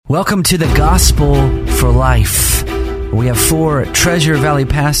Welcome to the Gospel for Life. We have 4 Treasure Valley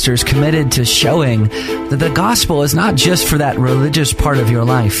pastors committed to showing that the gospel is not just for that religious part of your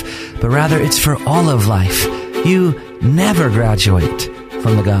life, but rather it's for all of life. You never graduate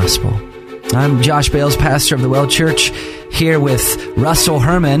from the gospel. I'm Josh Bales, pastor of the Well Church, here with Russell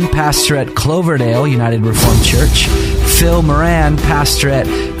Herman, pastor at Cloverdale United Reformed Church, Phil Moran, pastor at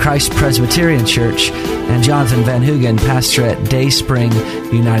Christ Presbyterian Church, and Jonathan Van Hoogen, pastor at Dayspring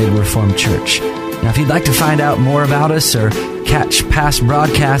United Reformed Church. Now, if you'd like to find out more about us or catch past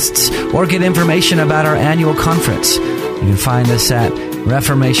broadcasts or get information about our annual conference, you can find us at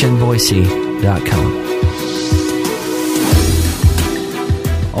reformationboise.com.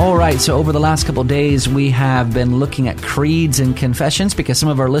 All right, so over the last couple of days, we have been looking at creeds and confessions because some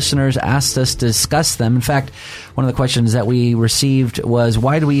of our listeners asked us to discuss them. In fact, one of the questions that we received was,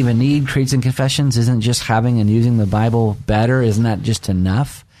 why do we even need creeds and confessions? Isn't just having and using the Bible better? Isn't that just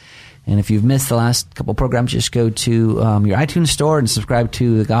enough? And if you've missed the last couple of programs, just go to your iTunes store and subscribe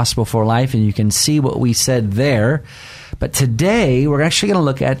to the Gospel for Life, and you can see what we said there. But today, we're actually going to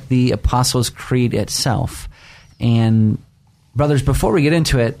look at the Apostles' Creed itself. And brothers, before we get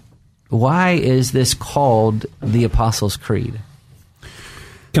into it, why is this called the Apostles' Creed?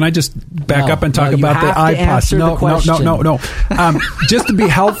 Can I just back up and talk about the iPod? No. Just to be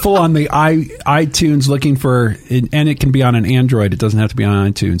helpful on the iTunes, looking for, and it can be on an Android. It doesn't have to be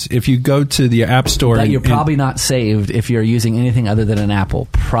on iTunes. If you go to the App Store, but you're probably not saved if you're using anything other than an Apple.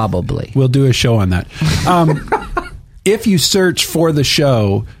 Probably. We'll do a show on that. If you search for the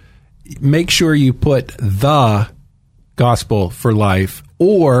show, make sure you put the Gospel for Life,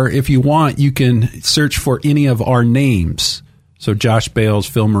 or if you want, you can search for any of our names. So Josh Bales,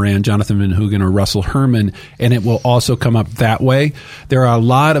 Phil Moran, Jonathan Van Hoogen, or Russell Herman, and it will also come up that way. There are a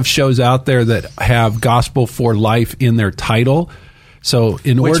lot of shows out there that have Gospel for Life in their title. So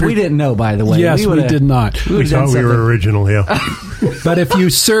Which we didn't know, by the way. Yes, we did not. We thought we were original, yeah. But if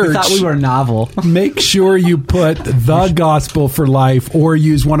you search, we thought we were novel. Make sure you put the Gospel for Life or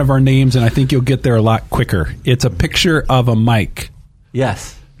use one of our names, and I think you'll get there a lot quicker. It's a picture of a mic.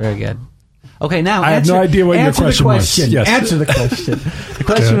 Yes, very good. Okay, now I have no idea what your question was. Yes. Answer the question. The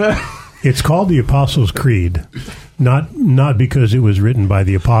question. It's called the Apostles' Creed, not because it was written by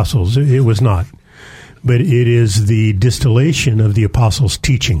the apostles. It was not. But it is the distillation of the apostles'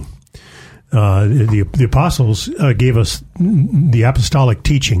 teaching. The apostles gave us the apostolic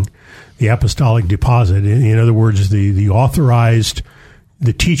teaching, the apostolic deposit. In other words, the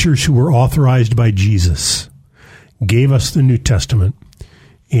teachers who were authorized by Jesus gave us the New Testament.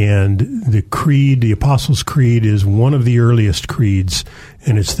 And the creed, the Apostles' Creed, is one of the earliest creeds,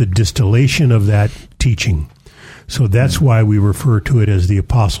 and it's the distillation of that teaching. So that's why we refer to it as the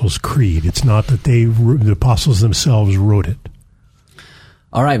Apostles' Creed. It's not that the apostles themselves wrote it.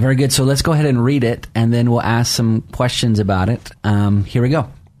 All right, very good. So let's go ahead and read it, and then we'll ask some questions about it. Here we go.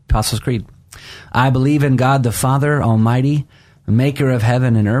 Apostles' Creed. I believe in God the Father Almighty, maker of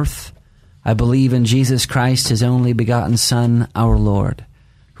heaven and earth. I believe in Jesus Christ, his only begotten Son, our Lord,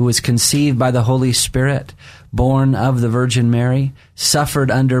 who was conceived by the Holy Spirit, born of the Virgin Mary,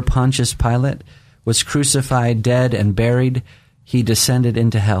 suffered under Pontius Pilate, was crucified, dead, and buried. He descended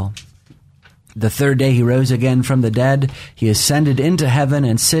into hell. The third day he rose again from the dead. He ascended into heaven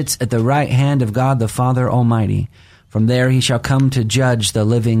and sits at the right hand of God the Father Almighty. From there he shall come to judge the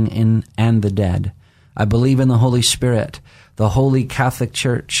living and the dead. I believe in the Holy Spirit, the Holy Catholic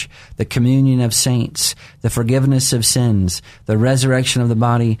Church, the communion of saints, the forgiveness of sins, the resurrection of the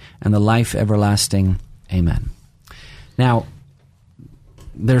body, and the life everlasting. Amen. Now,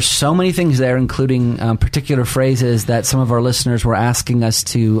 there's so many things there, including particular phrases that some of our listeners were asking us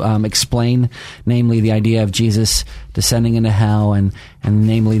to explain, namely the idea of Jesus descending into hell, and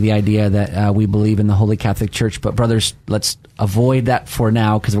namely the idea that we believe in the Holy Catholic Church. But brothers, let's avoid that for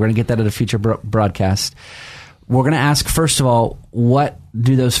now, because we're going to get that at a future broadcast. We're going to ask, first of all, what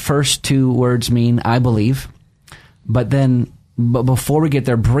do those first 2 words mean, I believe? But before we get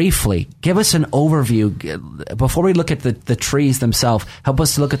there, briefly, give us an overview. Before we look at the trees themselves, help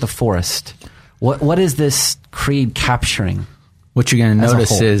us to look at the forest. What is this creed capturing? What you're going to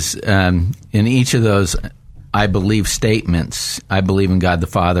notice is in each of those I believe statements, I believe in God the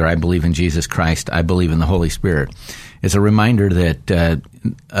Father, I believe in Jesus Christ, I believe in the Holy Spirit. It's a reminder that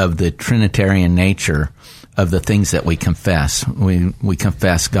of the Trinitarian nature of the things that we confess. We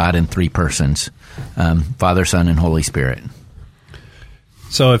confess God in 3 persons, Father, Son, and Holy Spirit.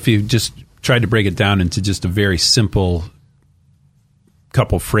 So if you just tried to break it down into just a very simple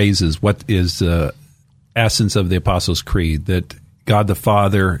couple phrases, what is the essence of the Apostles' Creed? That God the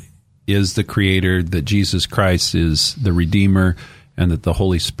Father is the Creator, that Jesus Christ is the Redeemer, and that the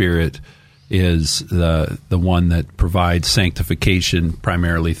Holy Spirit is the one that provides sanctification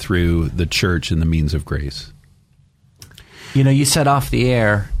primarily through the church and the means of grace. You know, you said off the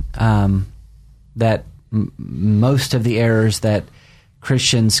air that most of the errors that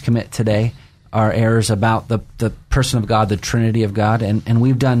Christians commit today are errors about the person of God, the Trinity of God. And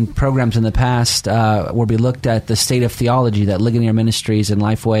we've done programs in the past where we looked at the state of theology that Ligonier Ministries and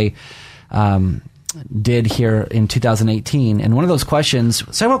Lifeway did here in 2018. And one of those questions,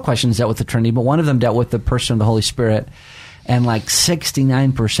 several questions dealt with the Trinity, but one of them dealt with the person of the Holy Spirit. And like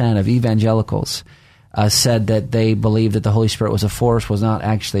 69% of evangelicals said that they believed that the Holy Spirit was a force, was not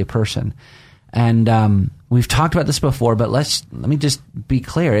actually a person. And we've talked about this before, but let me just be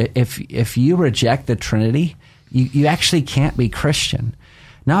clear. If you reject the Trinity, you actually can't be Christian.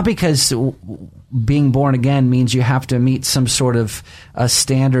 Not because being born again means you have to meet some sort of a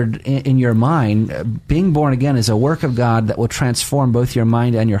standard in your mind. Being born again is a work of God that will transform both your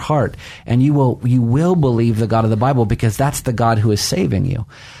mind and your heart. And you will believe the God of the Bible because that's the God who is saving you.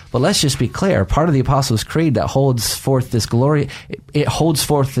 But let's just be clear. Part of the Apostles' Creed that holds forth this holds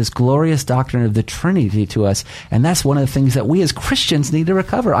forth this glorious doctrine of the Trinity to us. And that's one of the things that we as Christians need to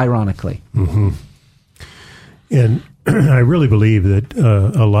recover, ironically. Mm-hmm. And I really believe that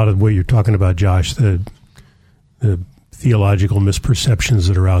a lot of what you're talking about, Josh, the theological misperceptions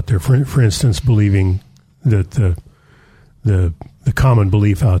that are out there, for instance, believing that the common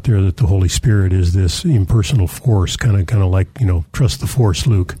belief out there that the Holy Spirit is this impersonal force, kind of like, trust the force,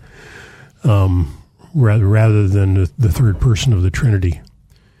 Luke, rather than the third person of the Trinity.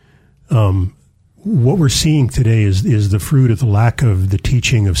 What we're seeing today is the fruit of the lack of the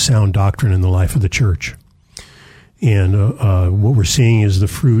teaching of sound doctrine in the life of the church. And what we're seeing is the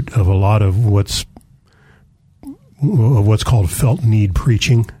fruit of a lot of what's called felt need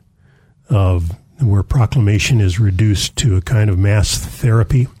preaching, where proclamation is reduced to a kind of mass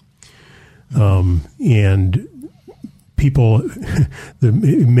therapy, and people,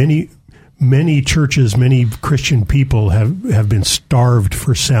 many churches, many Christian people have been starved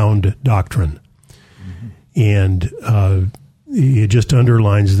for sound doctrine, and it just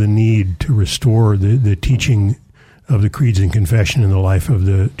underlines the need to restore the teaching of the creeds and confession in the life of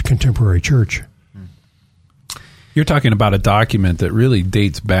the contemporary church. You're talking about a document that really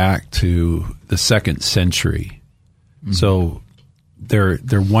dates back to the 2nd century. Mm-hmm. So they're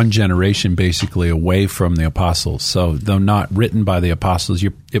one generation basically away from the apostles. So though not written by the apostles,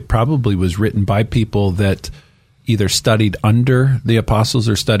 it probably was written by people that either studied under the apostles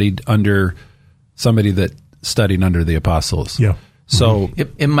or studied under somebody that studied under the apostles. Yeah. So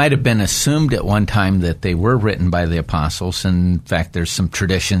it might have been assumed at one time that they were written by the apostles. And in fact, there's some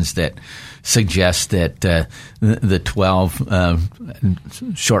traditions that suggest that the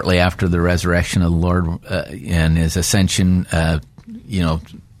 12, shortly after the resurrection of the Lord and his ascension,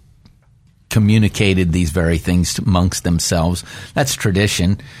 communicated these very things amongst themselves. That's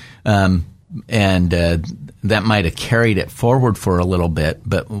tradition. And that might have carried it forward for a little bit.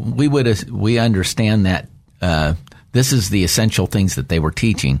 But we understand that this is the essential things that they were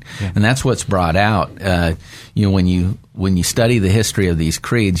teaching, and that's what's brought out. When you study the history of these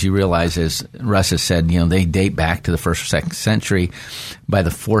creeds, you realize, as Russ has said, they date back to the 1st or 2nd century. By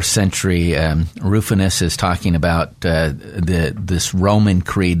the 4th century, Rufinus is talking about this Roman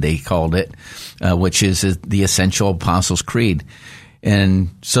creed, they called it, which is the essential Apostles' Creed. And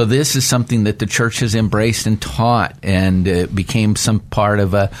so this is something that the church has embraced and taught, and it became some part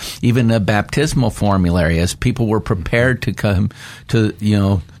of even a baptismal formulary as people were prepared to come to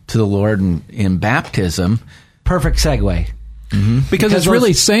the Lord in baptism. Perfect segue. Mm-hmm. Because it's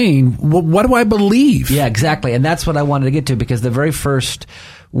really saying, well, what do I believe? Yeah, exactly. And that's what I wanted to get to, because the very first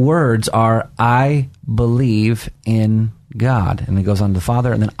words are, I believe in God. And it goes on to the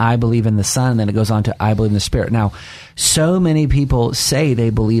Father, and then I believe in the Son, and then it goes on to I believe in the Spirit. Now, so many people say they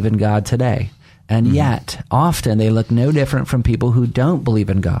believe in God today, and yet often they look no different from people who don't believe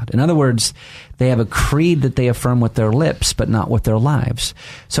in God. In other words, they have a creed that they affirm with their lips, but not with their lives.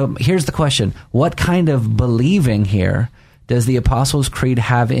 So here's the question. What kind of believing here does the Apostles' Creed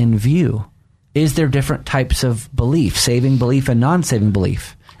have in view? Is there different types of belief, saving belief and non-saving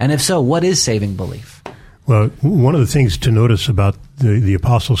belief? And if so, what is saving belief? Well, one of the things to notice about the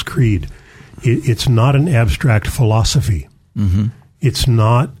Apostles' Creed, it's not an abstract philosophy. Mm-hmm. It's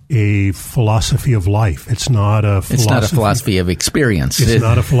not a philosophy of life. It's not a philosophy of experience. It's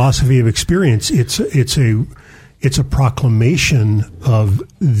not a philosophy of experience. It's a proclamation of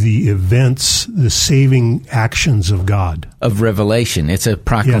the events, the saving actions of God. Of revelation. It's a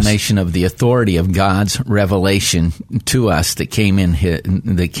proclamation of the authority of God's revelation to us that came in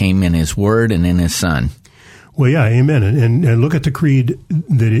His Word and in His Son. Well, yeah, amen. And look at the creed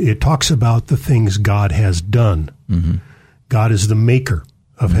that it talks about the things God has done. Mm-hmm. God is the maker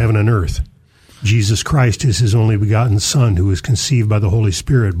of heaven and earth. Jesus Christ is his only begotten Son, who was conceived by the Holy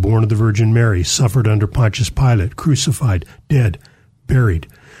Spirit, born of the Virgin Mary, suffered under Pontius Pilate, crucified, dead, buried.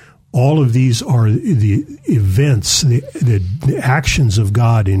 All of these are the events, the actions of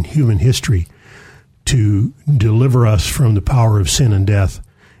God in human history to deliver us from the power of sin and death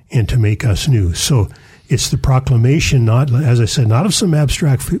and to make us new. So it's the proclamation, not, as I said, not of some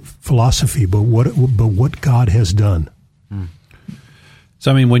abstract philosophy, but what God has done. So,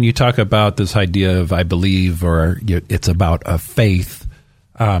 I mean, when you talk about this idea of I believe, or it's about a faith,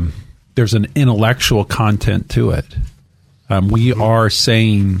 there's an intellectual content to it. We are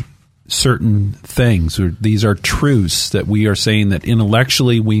saying certain things, or these are truths that we are saying that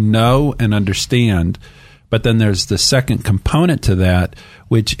intellectually we know and understand, but then there's the second component to that,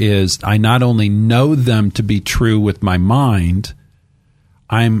 which is I not only know them to be true with my mind,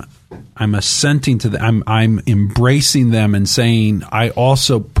 I'm assenting to them. I'm embracing them and saying I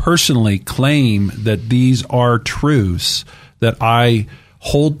also personally claim that these are truths that I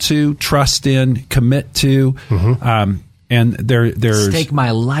hold to, trust in, commit to, and there's stake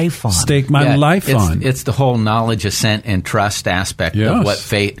my life on. It's the whole knowledge, assent, and trust aspect of what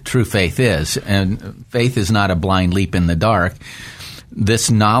true faith is. And faith is not a blind leap in the dark. This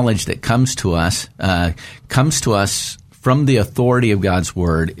knowledge that comes to us from the authority of God's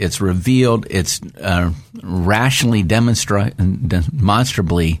Word. It's revealed. It's rationally,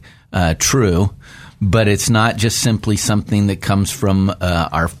 demonstrably true, but it's not just simply something that comes from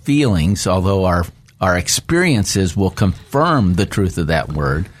our feelings, although our experiences will confirm the truth of that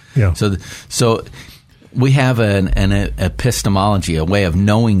Word. Yeah. So we have an epistemology, a way of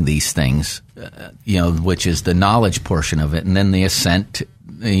knowing these things, which is the knowledge portion of it, and then the assent,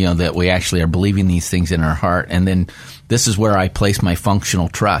 that we actually are believing these things in our heart, and then this is where I place my functional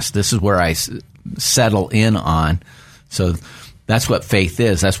trust. This is where I settle in on. So that's what faith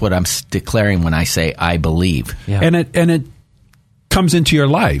is. That's what I'm declaring when I say I believe. Yeah. And it comes into your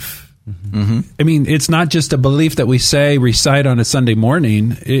life. Mm-hmm. I mean, it's not just a belief that we recite on a Sunday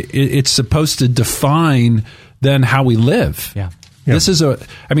morning. It's supposed to define then how we live. Yeah. Yep. This is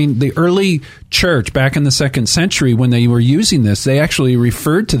the early church back in the 2nd century, when they were using this, they actually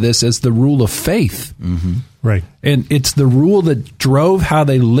referred to this as the rule of faith. Mm-hmm. Right. And it's the rule that drove how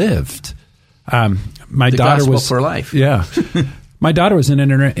they lived. My daughter was for life. Yeah. My daughter was in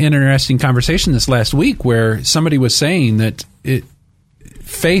an interesting conversation this last week where somebody was saying that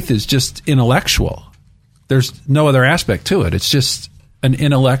faith is just intellectual. There's no other aspect to it. It's just an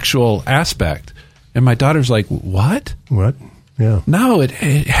intellectual aspect. And my daughter's like, what? What? Yeah. No, it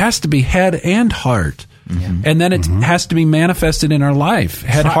has to be head and heart. Mm-hmm. And then it has to be manifested in our life,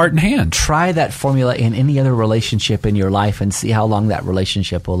 head, heart, and hand. Try that formula in any other relationship in your life and see how long that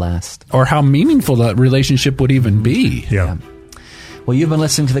relationship will last. Or how meaningful that relationship would even be. Yeah. Well, you've been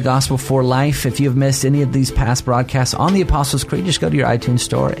listening to The Gospel for Life. If you've missed any of these past broadcasts on the Apostles' Creed, just go to your iTunes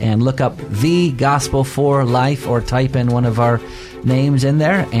store and look up The Gospel for Life, or type in one of our names in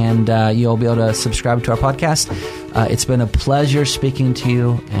there, and you'll be able to subscribe to our podcast. It's been a pleasure speaking to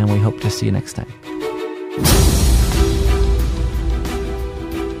you, and we hope to see you next time.